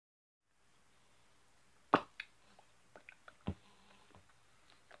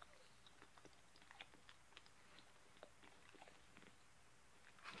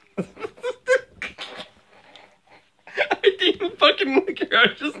I didn't even fucking look at her. I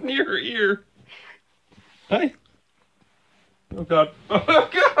was just near her ear. Hi. Oh god. Oh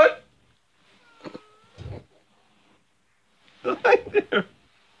god. Hi there.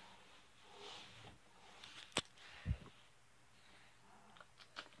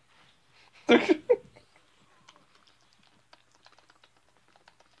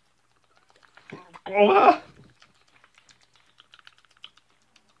 Oh,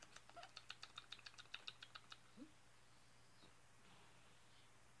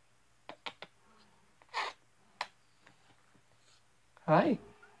 hi.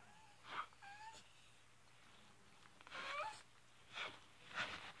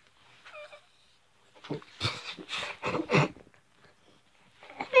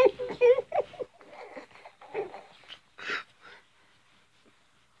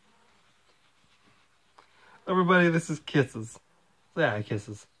 Everybody, this is Kisses. Yeah,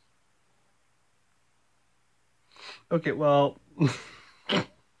 Kisses. Okay, well...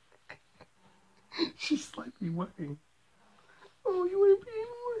 she's slightly wetting. Oh, you want to pee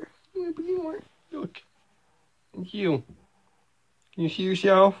more? You want to pee more? Look. Thank you. Can you see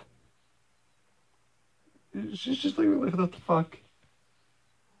yourself? She's just like, what the fuck?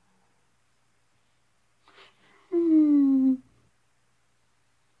 He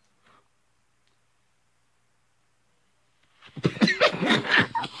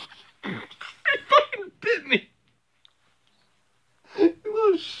fucking bit me. You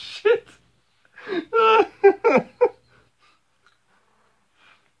little shit.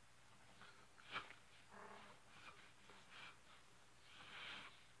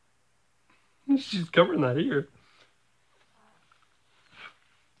 She's covering that ear.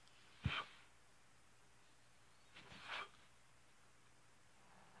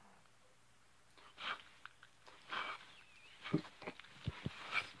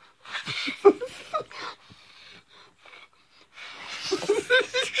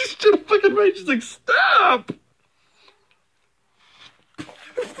 She's trying to fucking rage. She's like, stop!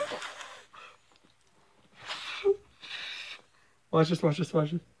 Watch this, watch this,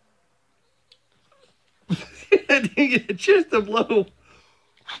 watch this. I didn't get a chance to blow.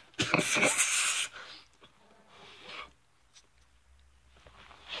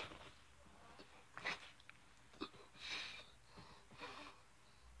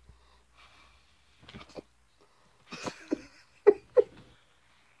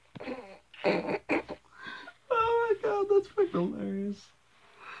 Oh my god, that's fucking hilarious.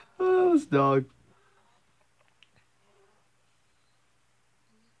 Oh, this dog.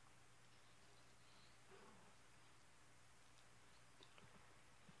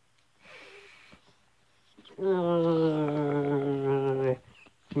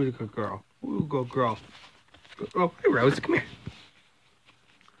 Who's a good girl? Who's a good girl? Oh, hey Rose, come here.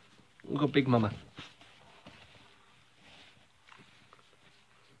 We'll go big mama.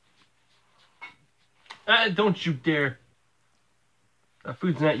 Don't you dare. That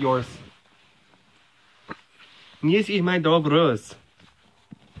food's not yours. Yes, is my dog Rose.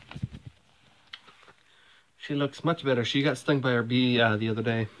 She looks much better. She got stung by her bee the other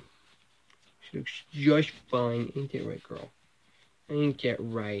day. She looks just fine. Ain't that right, girl? Ain't that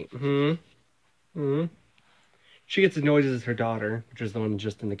right? She gets annoyed as her daughter, which is the one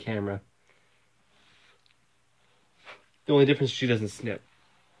just in the camera. The only difference is she doesn't snip.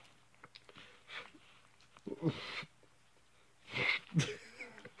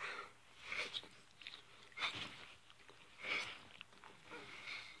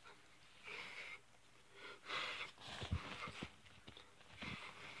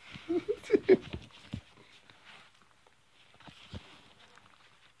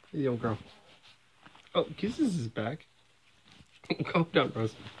 Hey, old girl. Oh, Kisses is back. Calm down,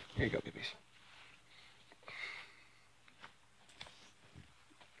 Rose. Here you go, babies.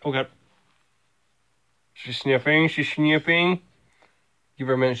 Oh, God. She's sniffing. She's sniffing. Give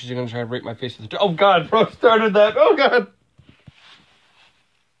her a minute. She's going to try to rape my face with her. Oh, God. Rose started that. Oh, God.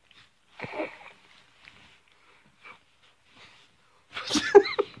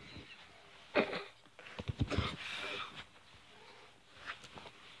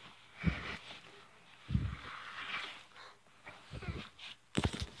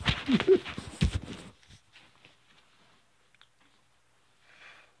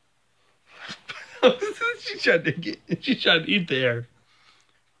 She tried to eat the air.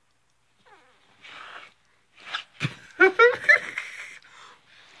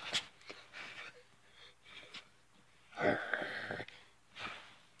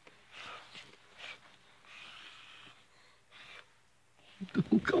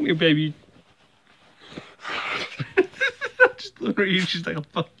 Come here, baby. Just Look at you. She's like, oh,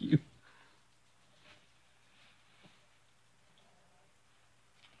 fuck you.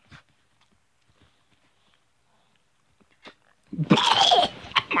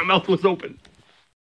 My mouth was open.